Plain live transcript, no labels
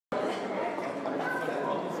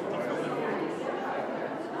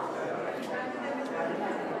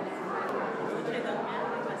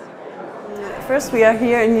photographers. We are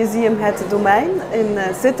here in Museum Het Domein in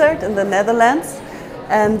Sittard in the Netherlands,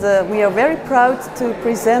 and we are very proud to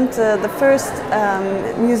present the first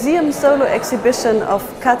museum solo exhibition of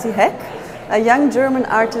Kati Heck, a young German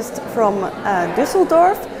artist from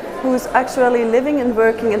Düsseldorf who is actually living and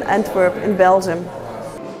working in Antwerp in Belgium.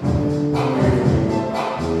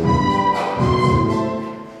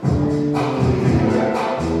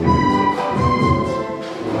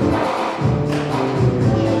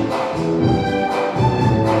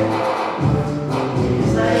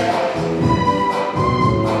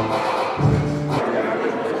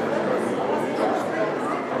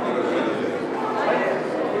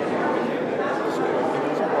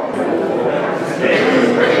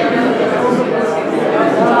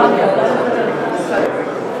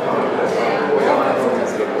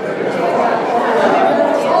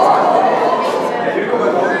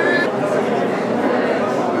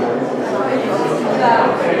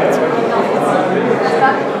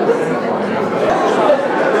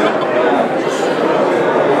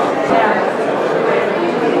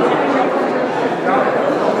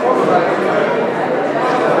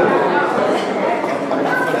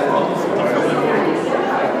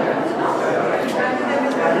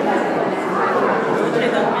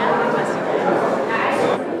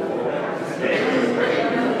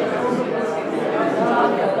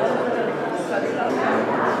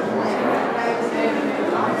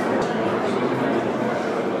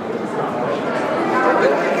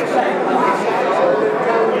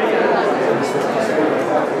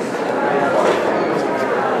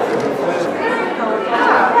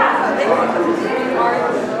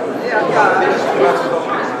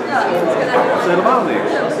 Helemaal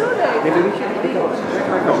niks. Nee, dat weet je.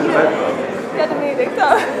 Ja, dat weet ik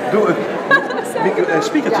dan. Doe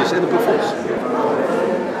spiekertjes en de plafonds.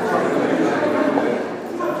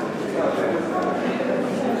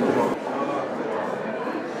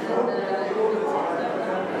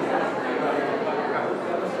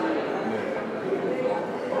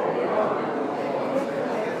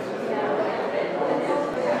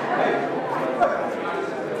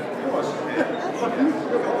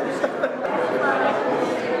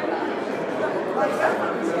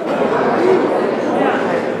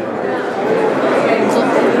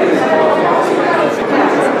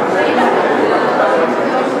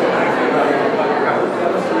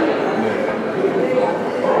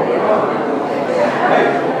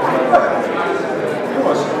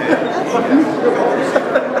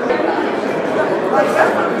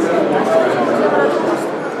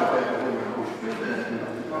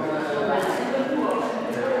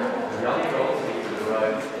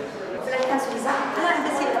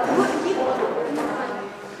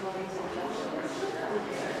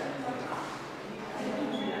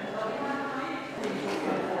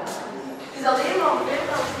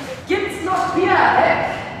 Gibt's noch Bier, Heck?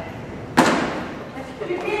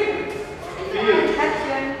 Wie viel?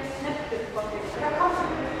 Kätzchen. Ja, komm.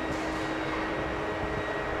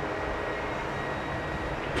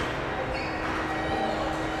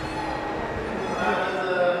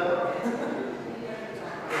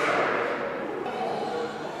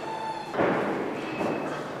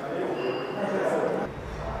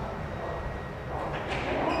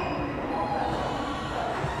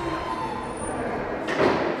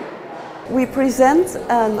 We present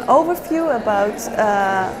an overview about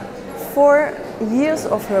 4 years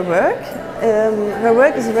of her work. Her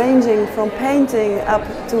work is ranging from painting up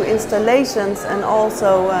to installations and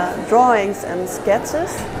also drawings and sketches.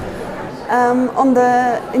 On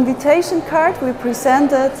the invitation card we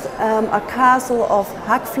presented a castle of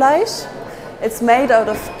hackfleisch. It's made out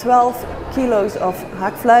of 12 kilos of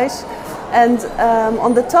hackfleisch, and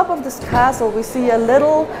on the top of this castle we see a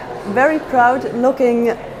little, very proud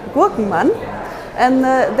looking Gurkenman, and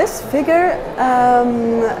this figure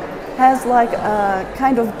has like a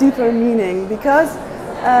kind of deeper meaning because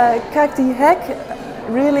Kati Heck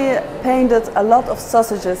really painted a lot of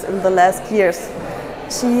sausages in the last years.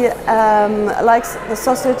 She likes the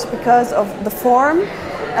sausage because of the form,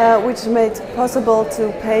 which made possible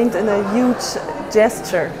to paint in a huge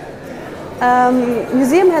gesture.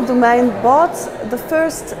 Museum Het Domein bought the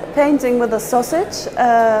first painting with a sausage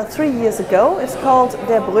 3 years ago. It's called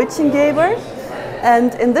Der Brötchengeber,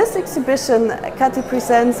 and in this exhibition Kati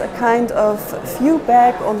presents a kind of view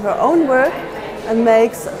back on her own work and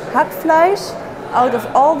makes hackfleisch out of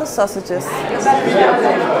all the sausages.